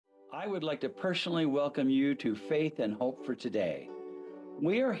I would like to personally welcome you to Faith and Hope for Today.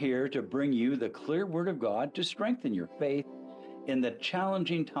 We are here to bring you the clear Word of God to strengthen your faith in the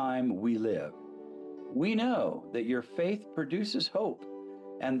challenging time we live. We know that your faith produces hope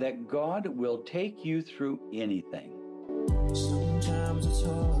and that God will take you through anything. Sometimes it's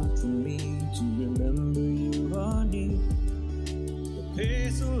hard for me to remember you are near. The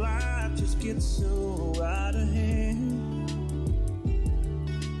pace of life just gets so out of hand.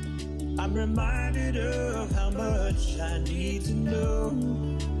 I'm reminded of how much I need to know.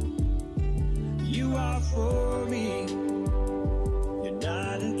 You are for me, you're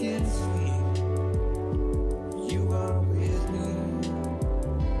not against me. You are with me,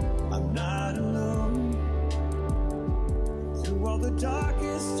 I'm not alone. Through all the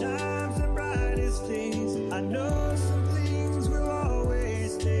darkest times and brightest days, I know some things will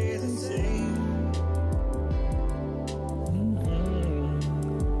always stay the same.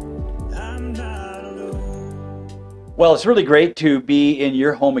 I'm not alone. Well, it's really great to be in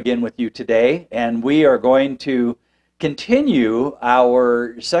your home again with you today, and we are going to continue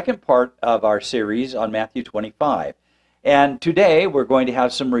our second part of our series on Matthew 25. And today we're going to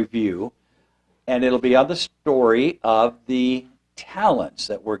have some review, and it'll be on the story of the talents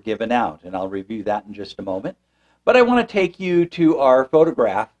that were given out, and I'll review that in just a moment. But I want to take you to our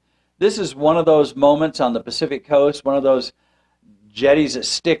photograph. This is one of those moments on the Pacific Coast, one of those jetties that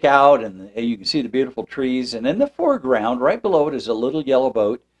stick out, and you can see the beautiful trees, and in the foreground, right below it, is a little yellow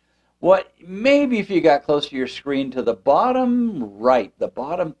boat. What maybe if you got close to your screen to the bottom right, the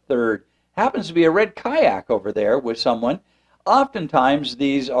bottom third, happens to be a red kayak over there with someone. Oftentimes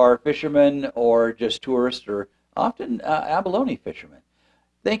these are fishermen or just tourists, or often abalone fishermen.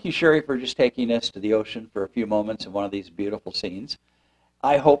 Thank you, Sherry, for just taking us to the ocean for a few moments in one of these beautiful scenes.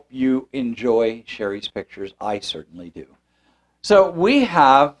 I hope you enjoy Sherry's pictures. I certainly do. So we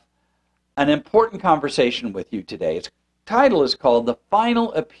have an important conversation with you today. Its title is called The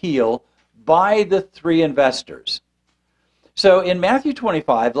Final Appeal by the Three Investors. So in Matthew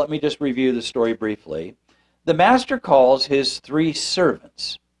 25, let me just review the story briefly. The master calls his three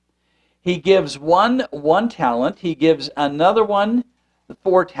servants. He gives one talent. He gives another one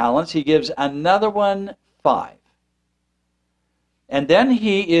 4 talents. He gives another one 5. And then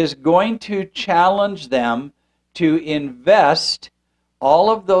he is going to challenge them to invest all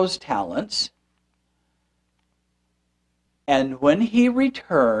of those talents. And when he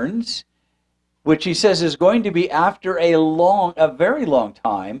returns, which he says is going to be after a very long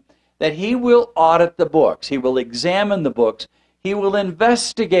time, that he will audit the books. He will examine the books. He will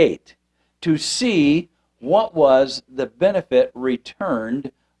investigate to see what was the benefit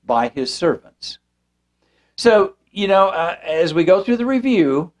returned by his servants. So, as we go through the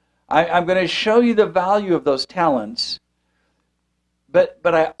review, I'm going to show you the value of those talents, but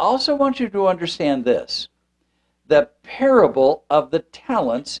I also want you to understand this. The parable of the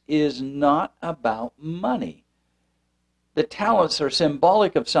talents is not about money. The talents are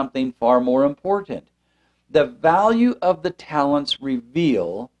symbolic of something far more important. The value of the talents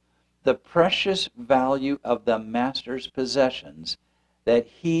reveal the precious value of the master's possessions that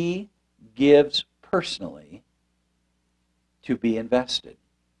he gives personally to be invested.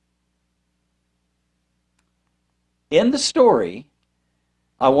 In the story,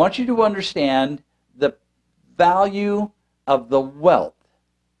 I want you to understand the value of the wealth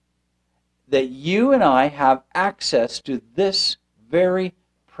that you and I have access to, this very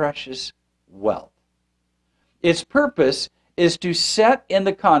precious wealth. Its purpose is to set in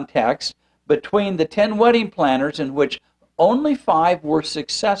the context between the 10 wedding planners, in which only 5 were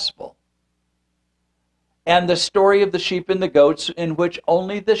successful, and the story of the sheep and the goats, in which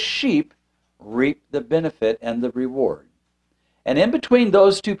only the sheep reap the benefit and the reward. And in between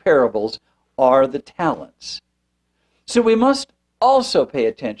those two parables are the talents. So we must also pay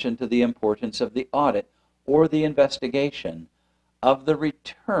attention to the importance of the audit or the investigation of the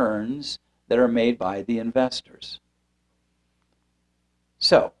returns that are made by the investors.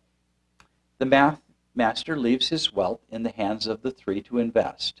 So, the master leaves his wealth in the hands of the 3 to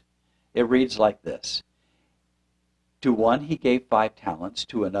invest. It reads like this. To one he gave 5 talents,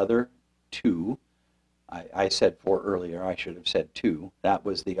 to another 2. I said 4 earlier, I should have said 2. That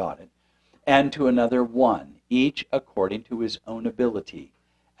was the audit. And to another 1, each according to his own ability.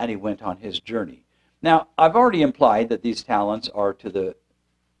 And he went on his journey. Now, I've already implied that these talents are to the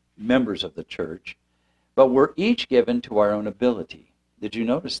members of the church, but we're each given to our own ability. Did you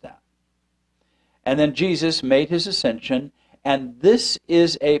notice that? And then Jesus made his ascension, and this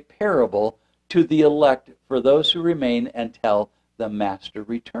is a parable to the elect for those who remain until the master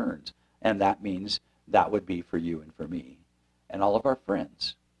returns. And that means that would be for you and for me and all of our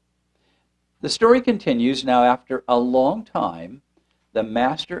friends. The story continues. Now, after a long time, the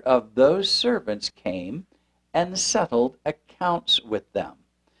master of those servants came and settled accounts with them.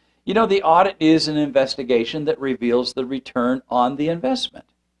 You know, the audit is an investigation that reveals the return on the investment.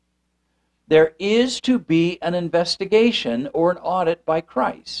 There is to be an investigation or an audit by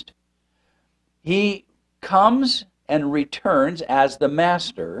Christ. He comes and returns as the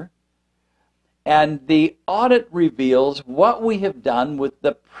master, and the audit reveals what we have done with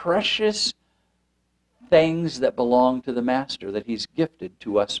the precious things that belong to the master that he's gifted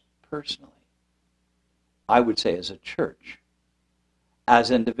to us personally. I would say as a church,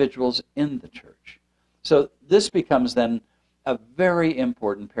 as individuals in the church. So this becomes then a very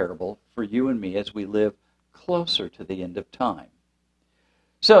important parable for you and me as we live closer to the end of time.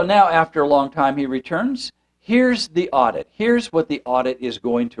 So now, after a long time, he returns. Here's the audit. Here's what the audit is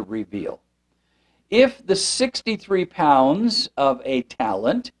going to reveal. If the 63 pounds of a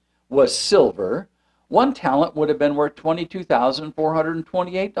talent was silver, 1 talent would have been worth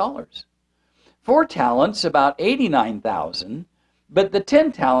 $22,428. 4 talents, about $89,000, but the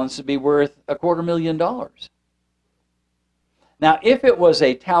 10 talents would be worth $250,000. Now, if it was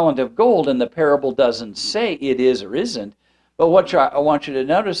a talent of gold, and the parable doesn't say it is or isn't, but what I want you to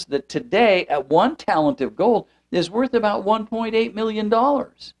notice that today, at 1 talent of gold is worth about $1.8 million.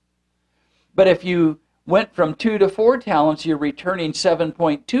 But if you went from 2 to 4 talents, you're returning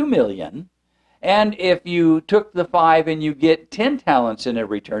 $7.2 million. And if you took the 5 and you get 10 talents in a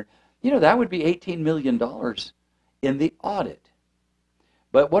return, you know, that would be $18 million in the audit.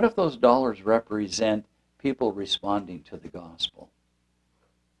 But what if those dollars represent people responding to the gospel?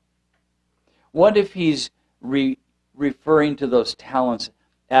 What if he's referring to those talents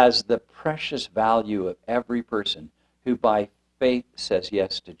as the precious value of every person who by faith says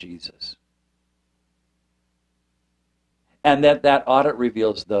yes to Jesus? And that audit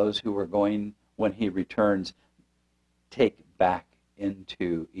reveals those who are going, when he returns, take back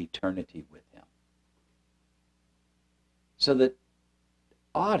into eternity with him. So that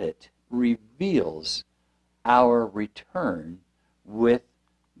audit reveals our return with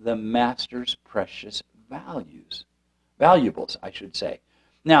the master's precious valuables, I should say.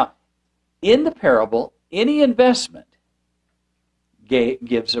 Now, in the parable, any investment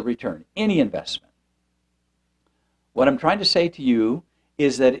gives a return. Any investment. What I'm trying to say to you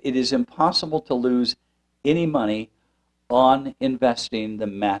is that it is impossible to lose any money on investing the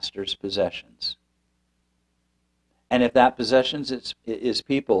master's possessions. And if that possessions is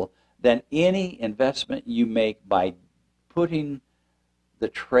people, then any investment you make by putting the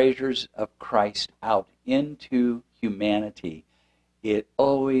treasures of Christ out into humanity, it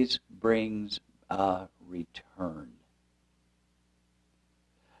always brings a return.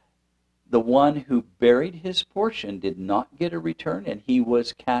 The one who buried his portion did not get a return, and he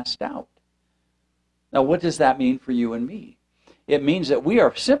was cast out. Now, what does that mean for you and me? It means that we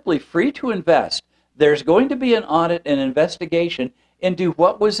are simply free to invest. There's going to be an audit and investigation into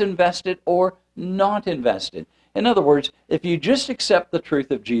what was invested or not invested. In other words, if you just accept the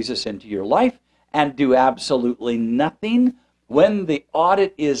truth of Jesus into your life and do absolutely nothing, when the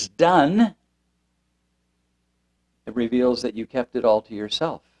audit is done, it reveals that you kept it all to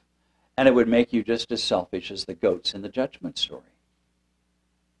yourself. And it would make you just as selfish as the goats in the judgment story.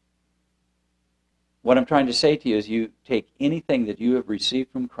 What I'm trying to say to you is, you take anything that you have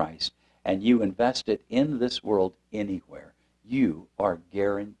received from Christ and you invest it in this world anywhere, you are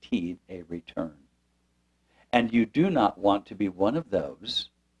guaranteed a return. And you do not want to be one of those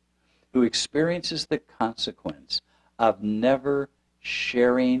who experiences the consequence of never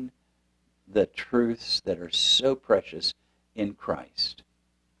sharing the truths that are so precious in Christ.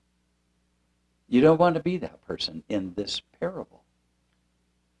 You don't want to be that person in this parable.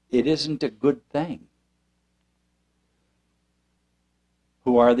 It isn't a good thing.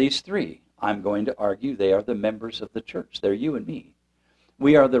 Who are these three? I'm going to argue they are the members of the church. They're you and me.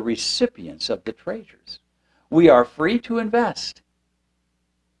 We are the recipients of the treasures. We are free to invest.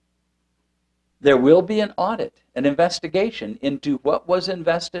 There will be an audit, an investigation into what was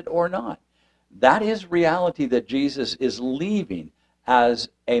invested or not. That is reality that Jesus is leaving as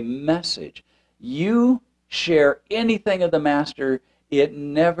a message. You share anything of the master, it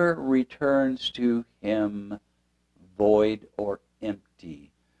never returns to him void or empty.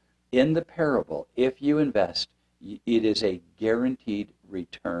 In the parable, if you invest, it is a guaranteed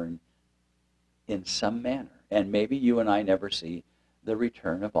return in some manner. And maybe you and I never see the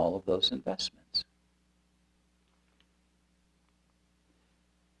return of all of those investments.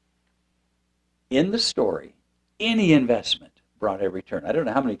 In the story, any investment brought a return. I don't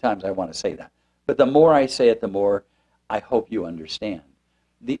know how many times I want to say that. But the more I say it, the more I hope you understand.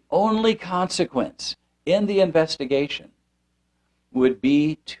 the only consequence in the investigation would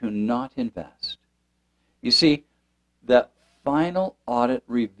be to not invest. You see, the final audit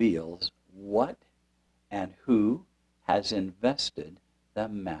reveals what and who has invested the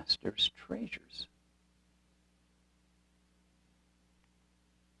master's treasures.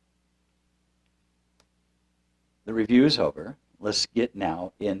 The review is over. Let's get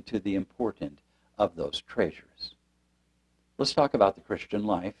now into the important of those treasures. Let's talk about the Christian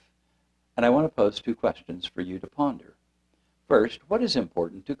life, and I want to pose two questions for you to ponder. First, what is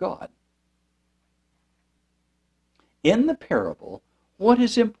important to God? In the parable, what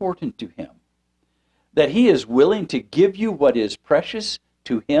is important to him? That he is willing to give you what is precious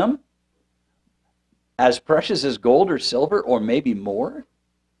to him? As precious as gold or silver, or maybe more?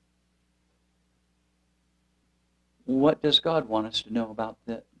 What does God want us to know about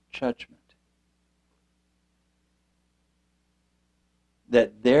the judgment?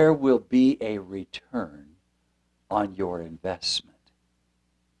 That there will be a return on your investment.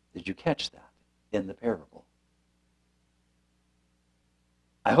 Did you catch that in the parable?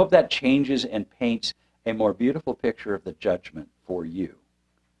 I hope that changes and paints a more beautiful picture of the judgment for you.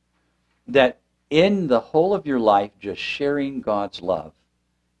 That in the whole of your life, just sharing God's love,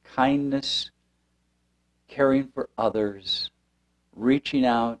 kindness, caring for others, reaching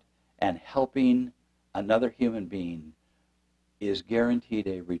out and helping another human being is guaranteed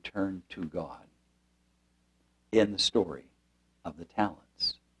a return to God in the story of the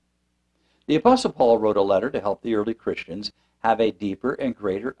talents. The Apostle Paul wrote a letter to help the early Christians have a deeper and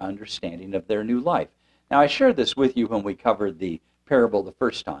greater understanding of their new life. Now, I shared this with you when we covered the parable the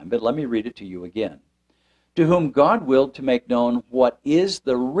first time, but let me read it to you again. To whom God willed to make known what is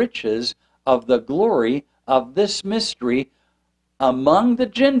the riches of the glory of this mystery among the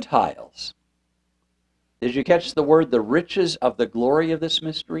Gentiles. Did you catch the word, the riches of the glory of this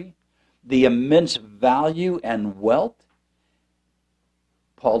mystery? The immense value and wealth?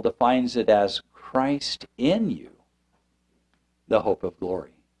 Paul defines it as Christ in you, the hope of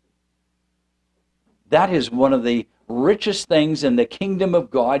glory. That is one of the richest things in the kingdom of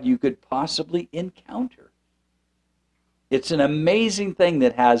God you could possibly encounter. It's an amazing thing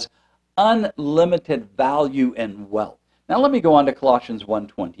that has unlimited value and wealth. Now let me go on to Colossians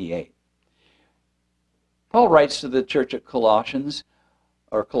 1:28. Paul writes to the church at Coloss,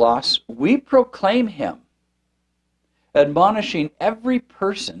 we proclaim him, admonishing every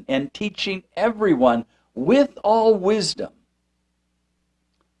person and teaching everyone with all wisdom.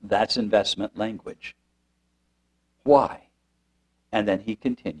 That's investment language. Why? And then he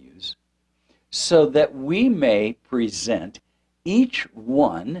continues, so that we may present each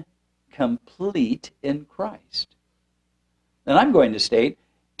one complete in Christ. And I'm going to state,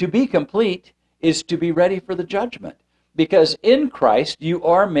 to be complete is to be ready for the judgment, because in Christ you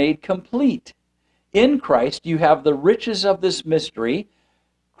are made complete. In Christ you have the riches of this mystery,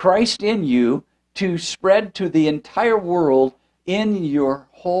 Christ in you, to spread to the entire world in your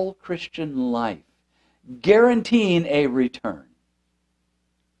whole Christian life, guaranteeing a return.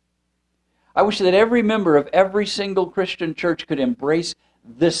 I wish that every member of every single Christian church could embrace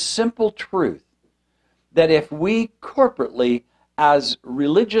this simple truth, that if we corporately, as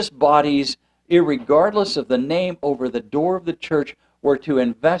religious bodies, irregardless of the name over the door of the church, were to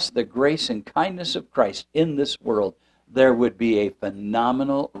invest the grace and kindness of Christ in this world, there would be a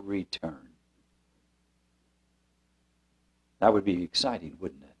phenomenal return. That would be exciting,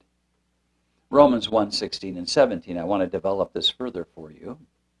 wouldn't it? Romans 1:16 and 17, I want to develop this further for you.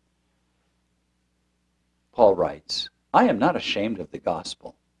 Paul writes, I am not ashamed of the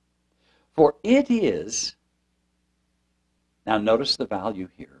gospel, for it is, now notice the value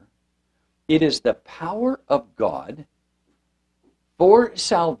here, it is the power of God for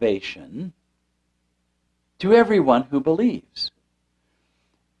salvation to everyone who believes.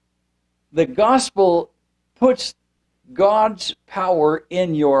 The gospel puts God's power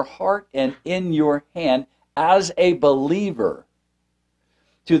in your heart and in your hand as a believer.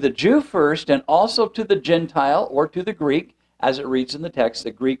 To the Jew first, and also to the Gentile or to the Greek, as it reads in the text.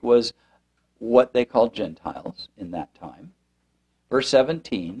 The Greek was what they called Gentiles in that time. Verse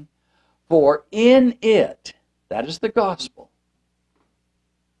 17, for in it, that is the gospel,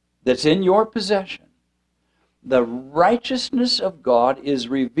 that's in your possession, the righteousness of God is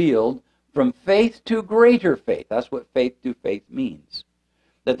revealed from faith to greater faith. That's what faith to faith means.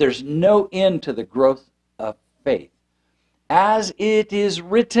 That there's no end to the growth of faith. As it is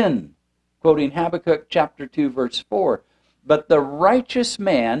written, quoting Habakkuk chapter 2, verse 4, but the righteous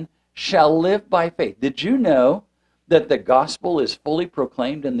man shall live by faith. Did you know that the gospel is fully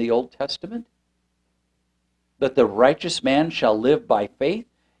proclaimed in the Old Testament? That the righteous man shall live by faith?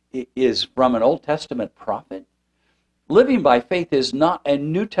 is from an Old Testament prophet. Living by faith is not a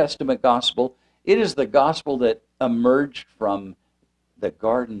New Testament gospel. It is the gospel that emerged from the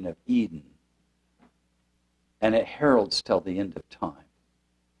Garden of Eden, and it heralds till the end of time.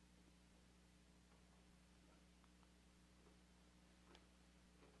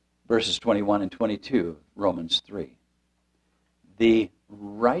 Verses 21 and 22, Romans 3. The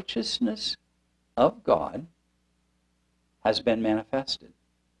righteousness of God has been manifested,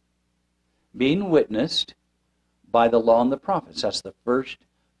 being witnessed by the law and the prophets. That's the first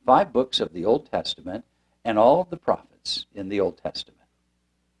 5 books of the Old Testament and all of the prophets in the Old Testament.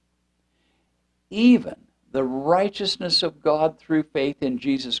 Even the righteousness of God through faith in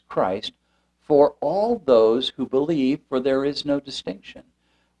Jesus Christ for all those who believe, for there is no distinction.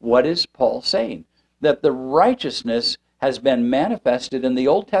 What is Paul saying? That the righteousness has been manifested in the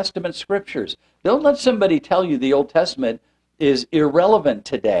Old Testament scriptures. Don't let somebody tell you the Old Testament is irrelevant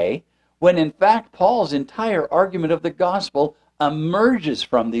today, when in fact Paul's entire argument of the gospel emerges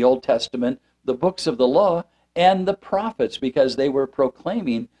from the Old Testament, the books of the law, and the prophets, because they were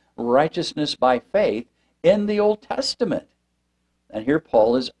proclaiming righteousness by faith in the Old Testament. And here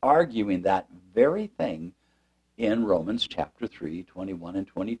Paul is arguing that very thing in Romans chapter 3, 21 and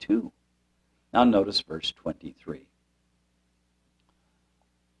 22. Now notice verse 23.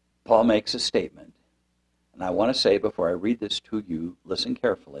 Paul makes a statement, and I want to say before I read this to you, listen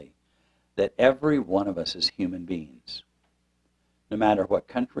carefully, that every one of us is human beings. No matter what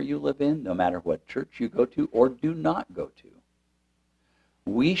country you live in, no matter what church you go to or do not go to,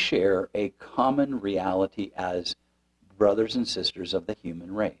 we share a common reality as brothers and sisters of the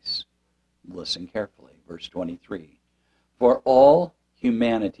human race. Listen carefully. Verse 23. For all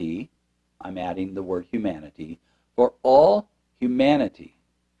humanity, I'm adding the word humanity, for all humanity,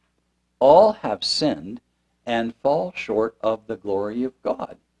 all have sinned and fall short of the glory of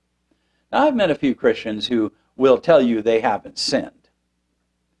God. Now, I've met a few Christians who will tell you they haven't sinned.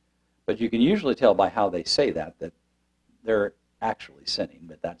 But you can usually tell by how they say that they're actually sinning,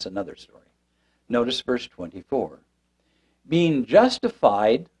 but that's another story. Notice verse 24. Being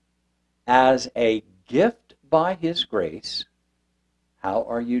justified as a gift by his grace. How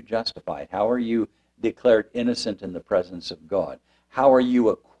are you justified? How are you declared innocent in the presence of God? How are you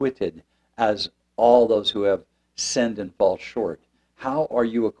acquitted as all those who have sinned and fall short? How are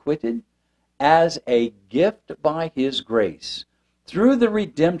you acquitted? As a gift by his grace, through the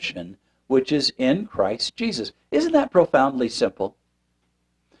redemption which is in Christ Jesus. Isn't that profoundly simple?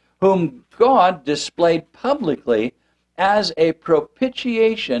 Whom God displayed publicly as a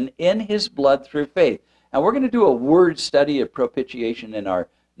propitiation in his blood through faith. And we're going to do a word study of propitiation in our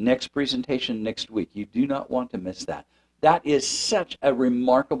next presentation next week. You do not want to miss that. That is such a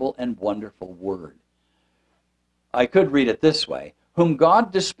remarkable and wonderful word. I could read it this way. Whom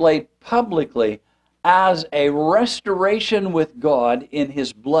God displayed publicly as a restoration with God in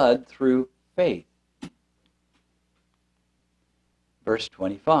his blood through faith. Verse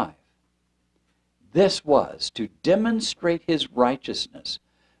 25. This was to demonstrate his righteousness,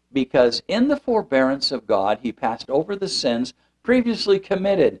 because in the forbearance of God he passed over the sins previously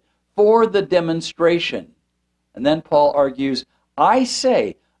committed for the demonstration. And then Paul argues, I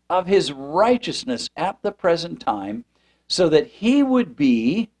say, of his righteousness at the present time, so that he would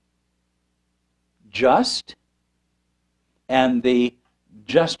be just and the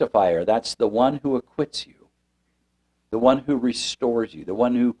justifier. That's the one who acquits you, the one who restores you, the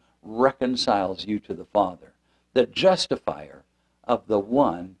one who reconciles you to the Father, the justifier of the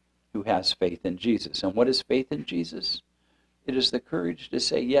one who has faith in Jesus. And what is faith in Jesus? It is the courage to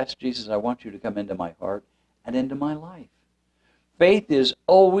say, yes, Jesus, I want you to come into my heart and into my life. Faith is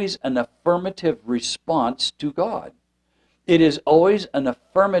always an affirmative response to God. It is always an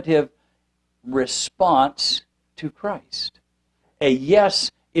affirmative response to Christ. A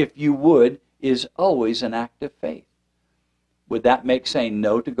yes, if you would, is always an act of faith. Would that make saying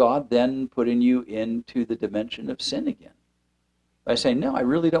no to God then putting you into the dimension of sin again? By saying, no, I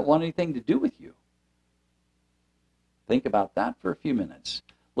really don't want anything to do with you. Think about that for a few minutes.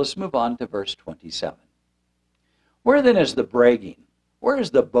 Let's move on to verse 27. Where then is the bragging? Where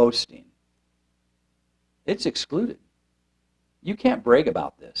is the boasting? It's excluded. You can't brag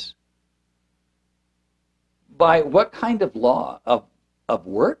about this. By what kind of law? Of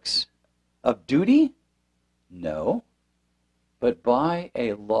works? Of duty? No. But by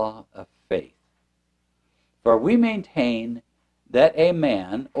a law of faith. For we maintain that a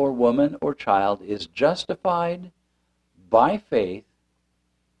man or woman or child is justified by faith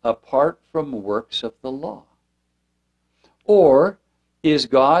apart from works of the law. Or is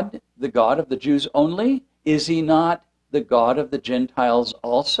God the God of the Jews only? Is he not the God of the Gentiles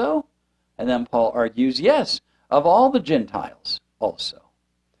also? And then Paul argues, yes, of all the Gentiles also.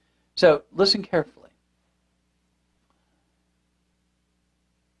 So listen carefully.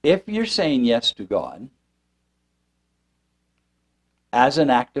 If you're saying yes to God as an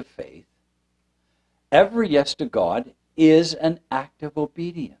act of faith, every yes to God is an act of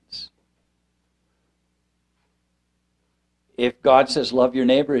obedience. If God says love your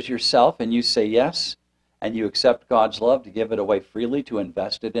neighbor as yourself and you say yes, and you accept God's love to give it away freely to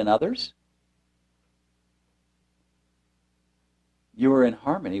invest it in others, you are in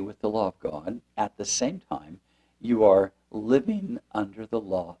harmony with the law of God. At the same time, you are living under the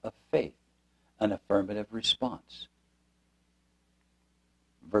law of faith, an affirmative response.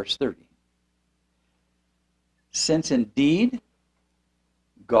 Verse 30. Since indeed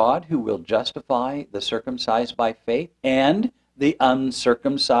God, who will justify the circumcised by faith and the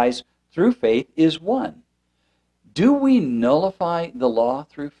uncircumcised through faith, is one. Do we nullify the law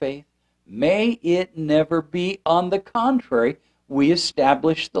through faith? May it never be. On the contrary, we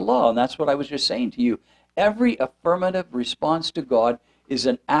establish the law. And that's what I was just saying to you. Every affirmative response to God is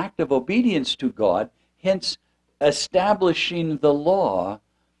an act of obedience to God, hence establishing the law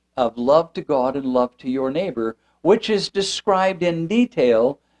of love to God and love to your neighbor, which is described in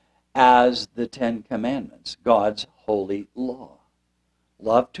detail as the Ten Commandments, God's holy law.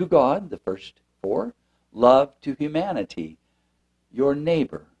 Love to God, the first four. Love to humanity, your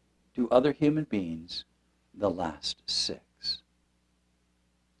neighbor, to other human beings, the last six.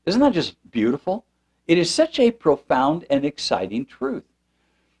 Isn't that just beautiful? It is such a profound and exciting truth.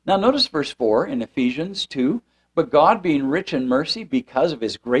 Now notice verse 4 in Ephesians 2. But God, being rich in mercy because of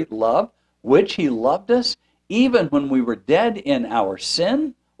his great love, which he loved us, even when we were dead in our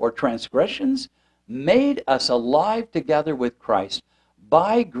sin or transgressions, made us alive together with Christ.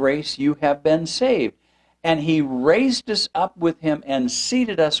 By grace you have been saved. And he raised us up with him and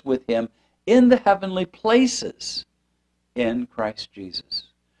seated us with him in the heavenly places in Christ Jesus.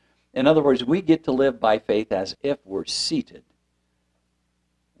 In other words, we get to live by faith as if we're seated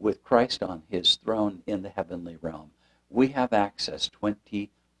with Christ on his throne in the heavenly realm. We have access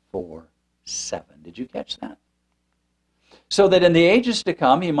 24/7. Did you catch that? So that in the ages to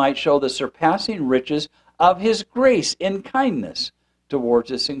come he might show the surpassing riches of his grace in kindness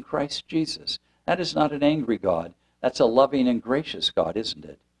towards us in Christ Jesus. That is not an angry God. That's a loving and gracious God, isn't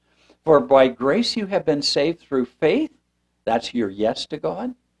it? For by grace you have been saved through faith. That's your yes to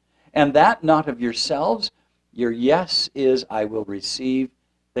God. And that not of yourselves. Your yes is, I will receive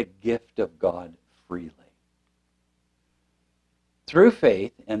the gift of God freely. Through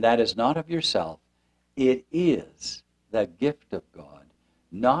faith, and that is not of yourself, it is the gift of God,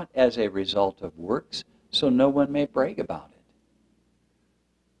 not as a result of works, so no one may brag about it.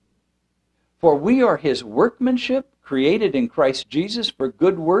 For we are his workmanship, created in Christ Jesus for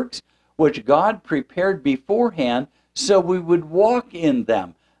good works, which God prepared beforehand so we would walk in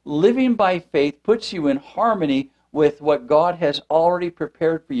them. Living by faith puts you in harmony with what God has already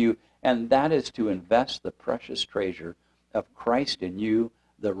prepared for you, and that is to invest the precious treasure of Christ in you,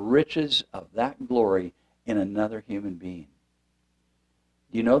 the riches of that glory in another human being.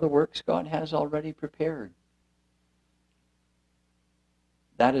 Do you know the works God has already prepared?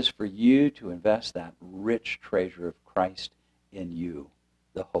 That is for you to invest that rich treasure of Christ in you,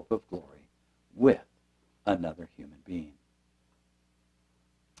 the hope of glory, with another human being.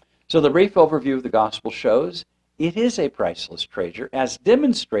 So the brief overview of the gospel shows it is a priceless treasure, as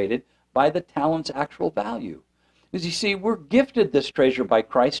demonstrated by the talent's actual value. As you see, we're gifted this treasure by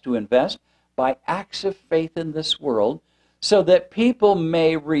Christ to invest by acts of faith in this world, so that people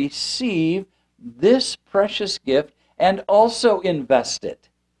may receive this precious gift and also invest it.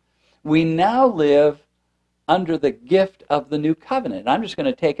 We now live under the gift of the new covenant. I'm just going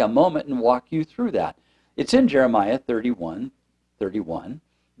to take a moment and walk you through that. It's in Jeremiah 31:31.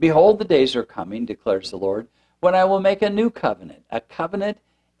 Behold, the days are coming, declares the Lord, when I will make a new covenant. A covenant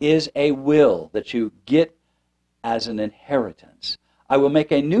is a will that you get as an inheritance. I will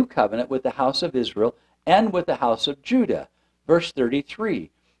make a new covenant with the house of Israel and with the house of Judah. Verse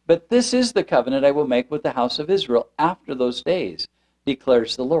 33. But this is the covenant I will make with the house of Israel after those days,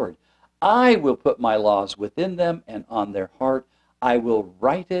 declares the Lord. I will put my laws within them and on their heart. I will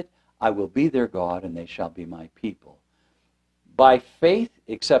write it. I will be their God, and they shall be my people. By faith,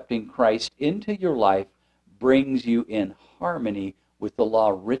 accepting Christ into your life brings you in harmony with the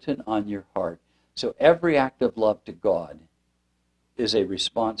law written on your heart. So every act of love to God is a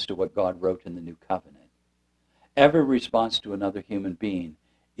response to what God wrote in the new covenant. Every response to another human being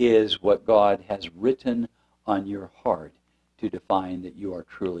is what God has written on your heart to define that you are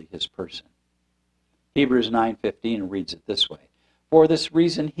truly his person. Hebrews 9:15 reads it this way. For this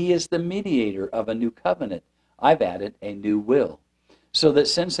reason, he is the mediator of a new covenant. I've added a new will. So that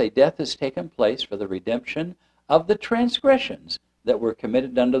since a death has taken place for the redemption of the transgressions that were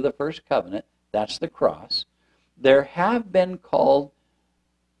committed under the first covenant, that's the cross, those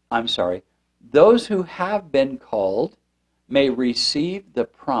who have been called may receive the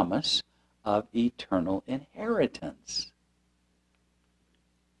promise of eternal inheritance.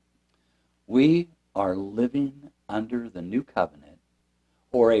 We are living under the new covenant,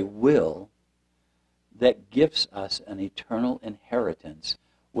 or a will that gives us an eternal inheritance,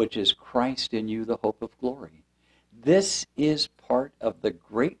 which is Christ in you, the hope of glory. This is part of the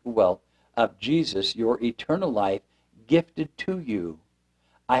great wealth of Jesus, your eternal life gifted to you.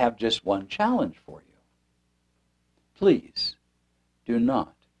 I have just one challenge for you. Please do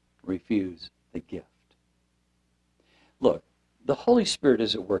not refuse the gift. Look, the Holy Spirit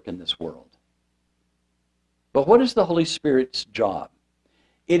is at work in this world. But what is the Holy Spirit's job?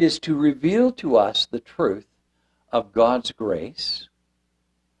 It is to reveal to us the truth of God's grace,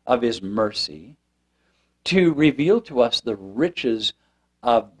 of his mercy, to reveal to us the riches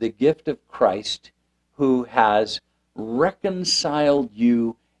of the gift of Christ, who has reconciled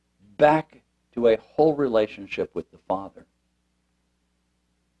you back to a whole relationship with the Father.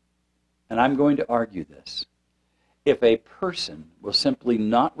 And I'm going to argue this. If a person will simply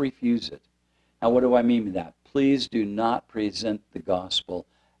not refuse it, now what do I mean by that? Please do not present the gospel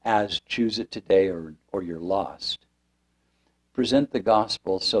as choose it today or you're lost. Present the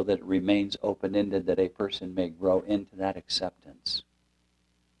gospel so that it remains open-ended, that a person may grow into that acceptance.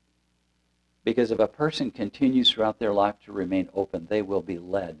 Because if a person continues throughout their life to remain open, they will be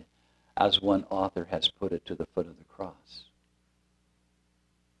led, as one author has put it, to the foot of the cross.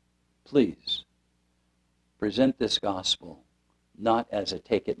 Please, present this gospel not as a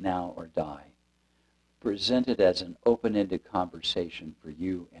take it now or die. Present it as an open-ended conversation for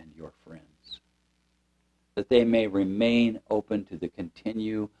you and your friends, that they may remain open to the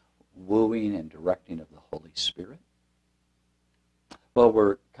continued wooing and directing of the Holy Spirit. Well,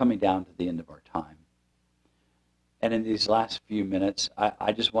 we're coming down to the end of our time. And in these last few minutes,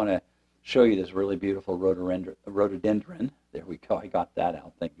 I just want to show you this really beautiful rhododendron. There we go. I got that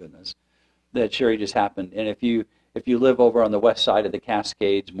out, thank goodness. That Sherry just happened. And if you live over on the west side of the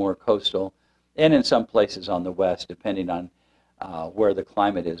Cascades, more coastal, and in some places on the west, depending on where the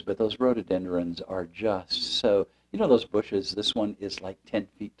climate is. But those rhododendrons are just so, you know those bushes, this one is like 10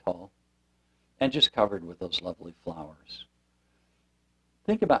 feet tall and just covered with those lovely flowers.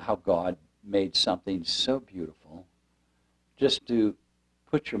 Think about how God made something so beautiful just to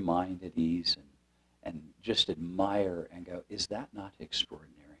put your mind at ease and just admire and go, is that not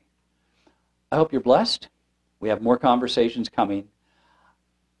extraordinary? I hope you're blessed. We have more conversations coming.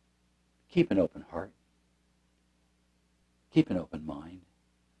 Keep an open heart. Keep an open mind.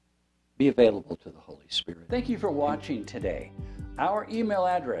 Be available to the Holy Spirit. Thank you for watching today. Our email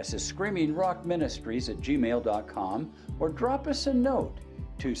address is screamingrockministries@gmail.com, or drop us a note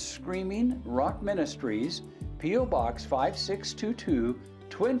to Screaming Rock Ministries, P.O. Box 5622,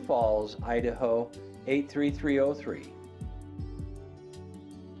 Twin Falls, Idaho 83303.